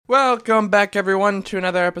Welcome back, everyone, to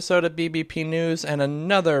another episode of BBP News and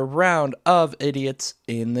another round of Idiots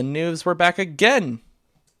in the News. We're back again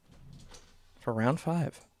for round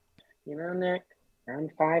 5. You know, Nick,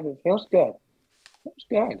 round 5, it feels good. It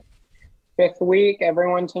feels good. 5th week,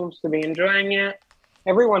 everyone seems to be enjoying it.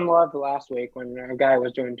 Everyone loved last week when a guy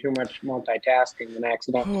was doing too much multitasking and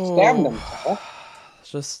accidentally stabbed himself.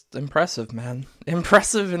 It's just impressive, man.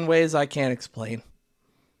 Impressive in ways I can't explain.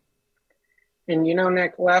 And you know,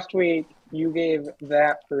 Nick, last week you gave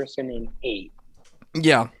that person an 8.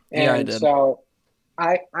 Yeah, I did. So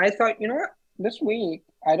I thought, you know what, this week,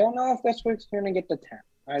 I don't know if this week's going to get to 10.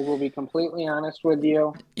 I will be completely honest with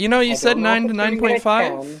you. You know, you said 9 to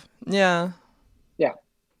 9.5? Yeah. Yeah,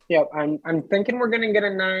 I'm thinking we're going to get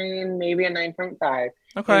a 9, maybe a 9.5.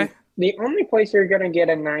 Okay. And the only place you're going to get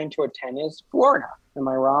a 9 to a 10 is Florida. Am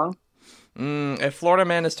I wrong? If Florida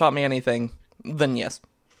Man has taught me anything, then yes.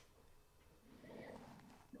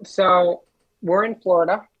 So we're in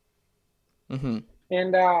Florida. Mm-hmm.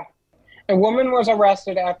 And a woman was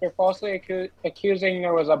arrested after falsely accusing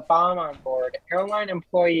there was a bomb on board. Airline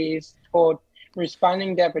employees told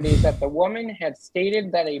responding deputies that the woman had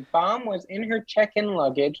stated that a bomb was in her check-in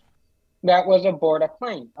luggage that was aboard a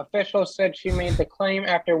plane. Officials said she made the claim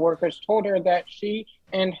after workers told her that she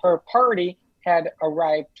and her party had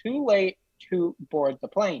arrived too late to board the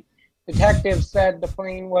plane. Detectives said the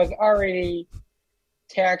plane was already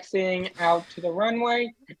taxiing out to the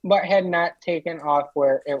runway, but had not taken off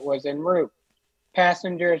where it was en route.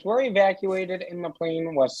 Passengers were evacuated and the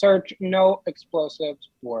plane was searched. No explosives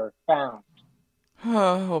were found.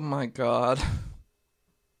 Oh my god.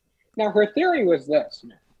 Now, her theory was this.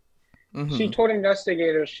 Mm-hmm. She told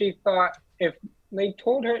investigators she thought if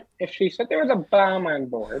she said there was a bomb on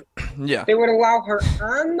board, Yeah, they would allow her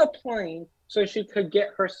on the plane so she could get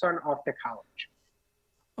her son off to college.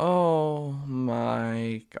 oh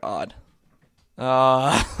my god.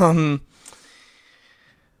 Oh,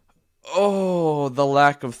 the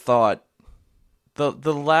lack of thought.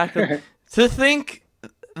 The lack of... To think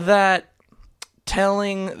that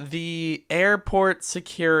telling the airport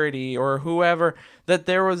security or whoever that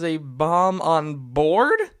there was a bomb on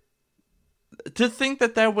board? To think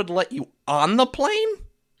that that would let you on the plane?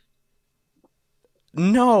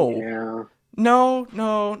 No. Yeah.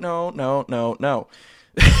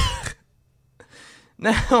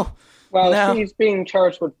 No. Well, she's being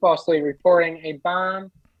charged with falsely reporting a bomb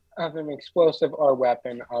of an explosive or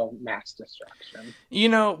weapon of mass destruction. You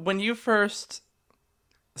know, when you first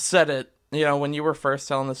said it, when you were first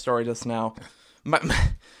telling the story just now,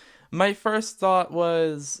 my first thought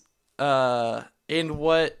was, in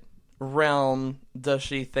what realm does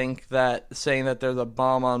she think that saying that there's a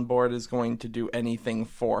bomb on board is going to do anything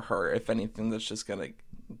for her? If anything, that's just going to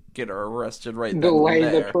get her arrested right then Delay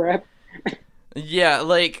and there. the trip. Yeah,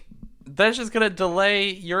 that's just going to delay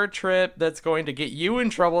your trip. That's going to get you in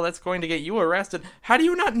trouble. That's going to get you arrested. How do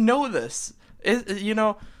you not know this?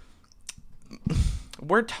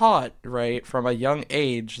 We're taught, right, from a young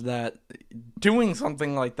age that doing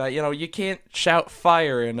something like that, you can't shout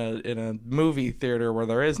fire in a movie theater where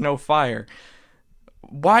there is no fire.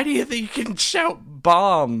 Why do you think you can shout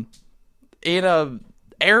bomb in a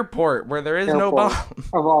airport where there is no bomb?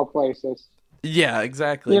 Of all places. Yeah,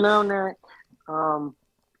 exactly. Nick,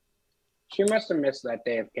 she must have missed that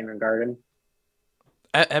day of kindergarten.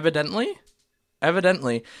 Evidently.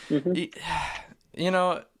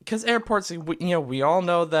 Mm-hmm. Because airports, we all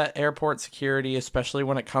know that airport security, especially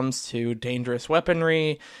when it comes to dangerous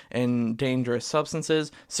weaponry and dangerous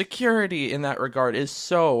substances, security in that regard is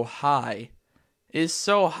so high.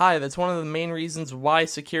 That's one of the main reasons why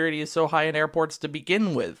security is so high in airports to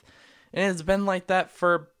begin with. And it's been like that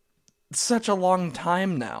for such a long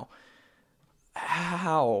time now.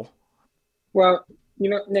 How? Well,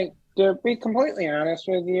 Nick, to be completely honest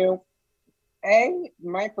with you,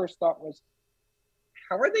 my first thought was,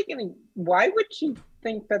 why would she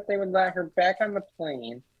think that they would let her back on the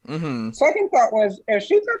plane? Mm-hmm. Second thought was, if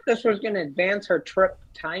she thought this was going to advance her trip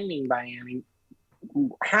timing by any,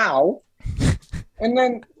 how? And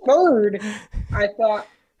then third, I thought,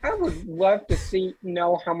 I would love to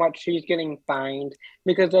know how much she's getting fined,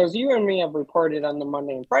 because as you and me have reported on the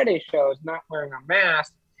Monday and Friday shows, not wearing a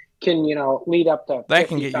mask can, lead up to that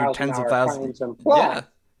can get you tens of thousands.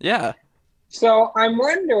 Yeah. So I'm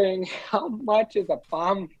wondering how much is a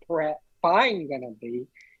bomb threat fine going to be?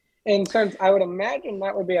 And since I would imagine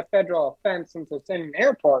that would be a federal offense since it's in an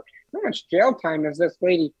airport, how much jail time is this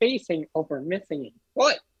lady facing over missing a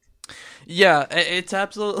foot? Yeah, it's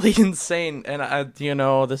absolutely insane. And,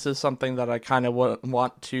 this is something that I kind of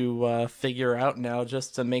want to figure out now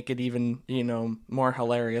just to make it even, more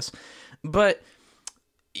hilarious. But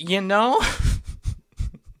You know,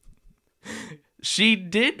 she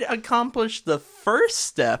did accomplish the first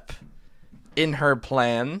step in her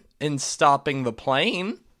plan in stopping the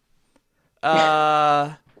plane.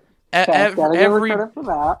 Gotta give her Every credit for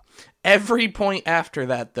that. every point after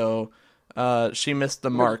that, though, she missed the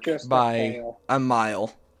mark just a by fail. a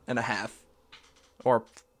mile and a half, or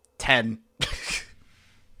 10.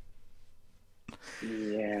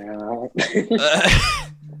 Yeah. Uh,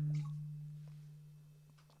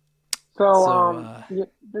 So,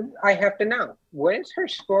 I have to know, what is her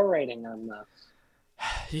score rating on this?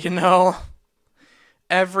 you know,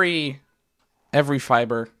 every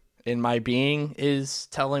fiber in my being is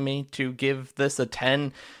telling me to give this a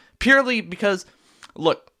 10, purely because,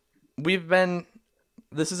 look,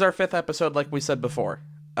 this is our 5th episode, like we said before.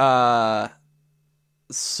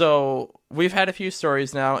 So we've had a few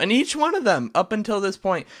stories now, and each one of them, up until this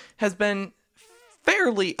point, has been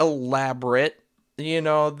fairly elaborate. You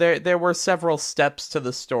know, there were several steps to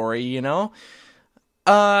the story, you know?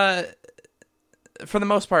 For the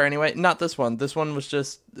most part, anyway. Not this one. This one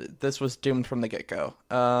was this was doomed from the get-go.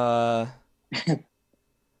 I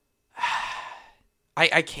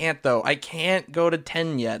can't, though. I can't go to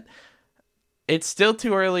 10 yet. It's still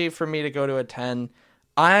too early for me to go to a 10.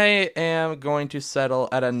 I am going to settle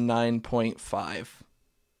at a 9.5.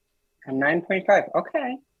 A 9.5.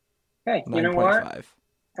 Okay. Hey, you know what?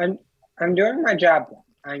 9.5. I'm doing my job.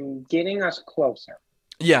 I'm getting us closer.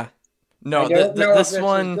 Yeah. No, I don't know this if this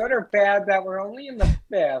one is good or bad that we're only in the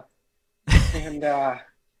 5th. And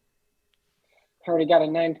already got a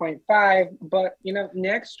 9.5. But, you know,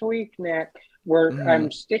 next week, Nick,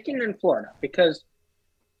 I'm sticking in Florida because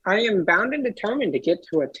I am bound and determined to get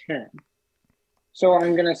to a 10. So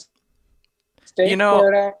I'm going to stay in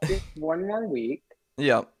Florida one more week.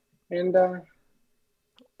 Yep. And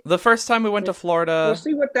the first time we went to Florida... We'll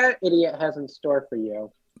see what that idiot has in store for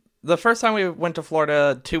you. The first time we went to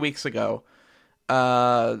Florida 2 weeks ago,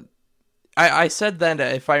 I said then,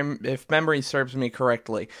 if memory serves me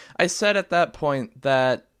correctly, I said at that point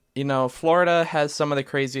that, you know, Florida has some of the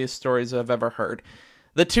craziest stories I've ever heard.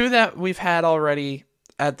 The 2 that we've had already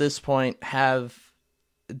at this point have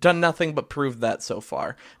done nothing but prove that so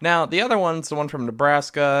far. Now, the other ones, the one from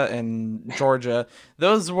Nebraska and Georgia,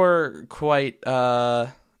 those were quite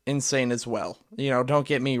insane as well. You know, don't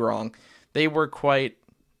get me wrong. They were quite...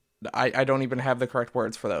 I don't even have the correct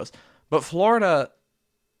words for those. But Florida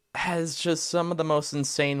has just some of the most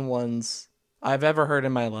insane ones I've ever heard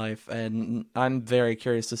in my life, and I'm very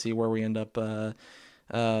curious to see where we end up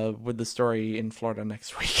with the story in Florida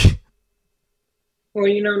next week. Well,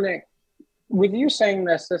 you know, Nick, with you saying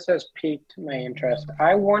this has piqued my interest.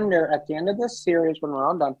 I wonder, at the end of this series, when we're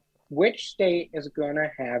all done, which state is going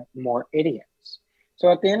to have more idiots?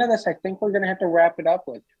 So at the end of this, I think we're going to have to wrap it up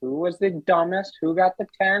with who was the dumbest, who got the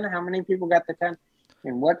 10, how many people got the 10,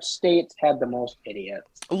 and what states had the most idiots.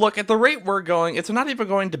 Look, at the rate we're going, it's not even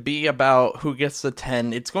going to be about who gets the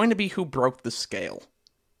 10. It's going to be who broke the scale.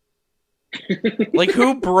 Like,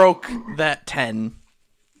 who broke that 10?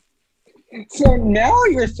 So now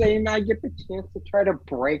you're saying I get the chance to try to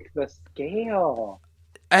break the scale.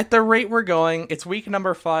 At the rate we're going, it's week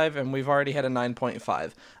number 5, and we've already had a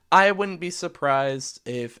 9.5. I wouldn't be surprised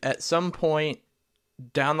if at some point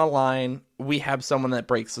down the line we have someone that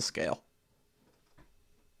breaks the scale.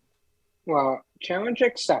 Well, challenge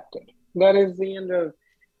accepted. That is the end of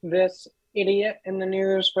this idiot in the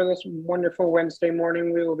news for this wonderful Wednesday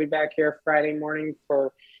morning. We will be back here Friday morning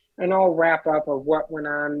for an all wrap up of what went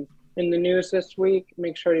on in the news this week.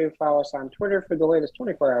 Make sure you follow us on Twitter for the latest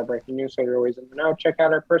 24-hour breaking news so you're always in the know. Check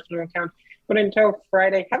out our personal accounts. But until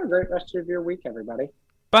Friday, have a great rest of your week, everybody.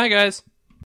 Bye, guys.